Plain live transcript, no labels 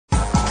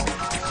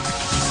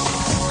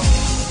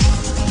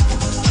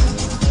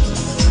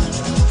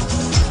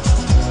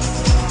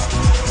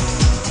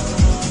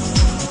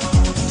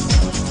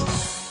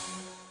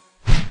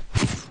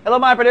Hello,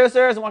 my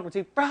producers, and welcome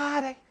to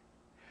Friday.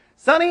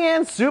 Sunny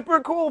and super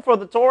cool for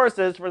the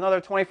Tauruses for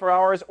another 24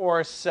 hours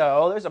or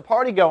so. There's a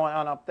party going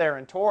on up there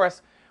in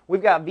Taurus.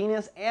 We've got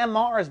Venus and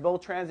Mars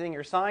both transiting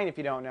your sign, if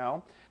you don't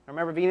know. Now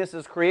remember, Venus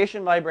is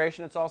creation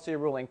vibration. It's also your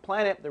ruling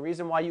planet. The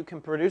reason why you can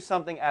produce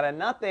something out of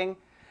nothing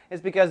is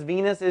because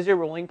Venus is your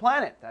ruling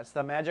planet. That's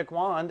the magic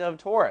wand of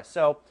Taurus.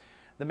 So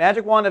the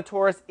magic wand of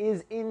Taurus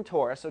is in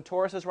Taurus. So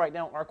Tauruses right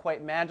now are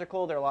quite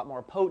magical. They're a lot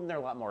more potent. They're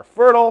a lot more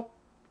fertile.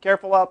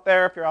 Careful out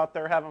there. If you're out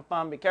there having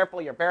fun, be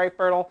careful. You're very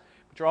fertile,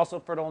 but you're also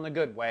fertile in a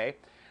good way.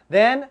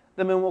 Then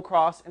the moon will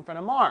cross in front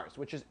of Mars,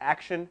 which is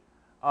action,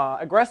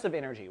 aggressive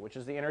energy, which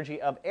is the energy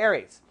of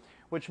Aries,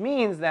 which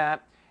means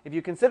that if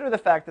you consider the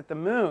fact that the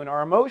moon,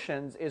 our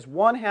emotions, is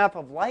 1/2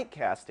 of light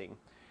casting,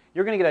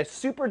 you're going to get a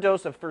super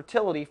dose of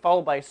fertility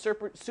followed by a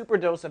super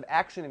dose of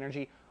action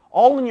energy,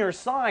 all in your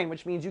sign,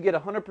 which means you get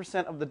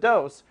 100% of the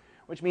dose,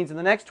 which means in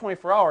the next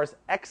 24 hours,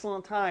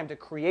 excellent time to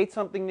create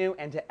something new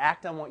and to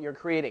act on what you're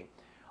creating.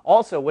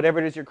 Also, whatever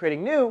it is you're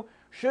creating new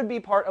should be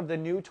part of the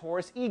new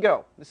Taurus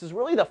ego. This is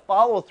really the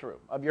follow-through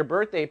of your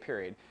birthday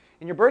period.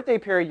 In your birthday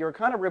period, you were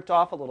kind of ripped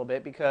off a little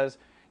bit because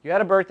you had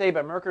a birthday,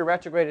 but Mercury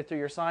retrograded through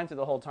your sign through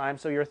the whole time,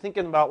 so you're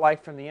thinking about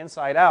life from the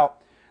inside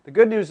out. The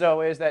good news,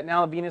 though, is that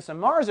now Venus and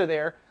Mars are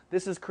there.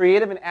 This is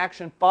creative and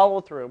action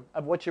follow-through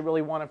of what you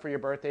really wanted for your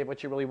birthday,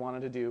 what you really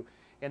wanted to do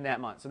in that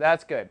month. So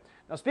that's good.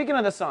 Now, speaking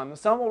of the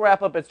sun will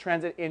wrap up its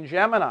transit in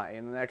Gemini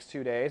in the next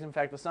 2 days. In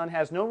fact, the sun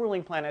has no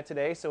ruling planet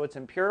today, so it's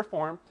in pure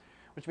form,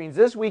 which means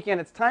this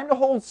weekend it's time to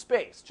hold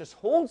space. Just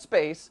hold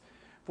space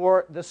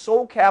for the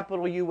soul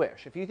capital you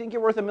wish. If you think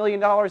you're worth $1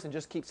 million, and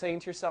just keep saying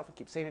to yourself,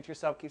 keep saying it to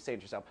yourself, keep saying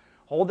it to yourself,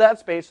 hold that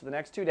space for the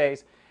next 2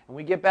 days, and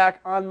we get back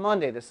on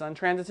Monday. The sun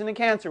transits into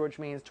Cancer, which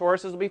means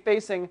Tauruses will be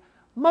facing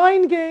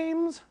mind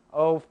games.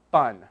 Oh,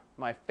 fun.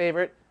 My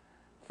favorite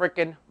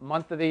frickin'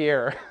 month of the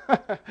year.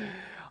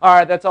 All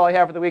right, that's all I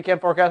have for the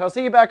weekend forecast. I'll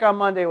see you back on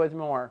Monday with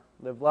more.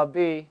 Live, love,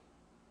 be.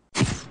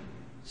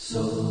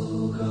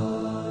 So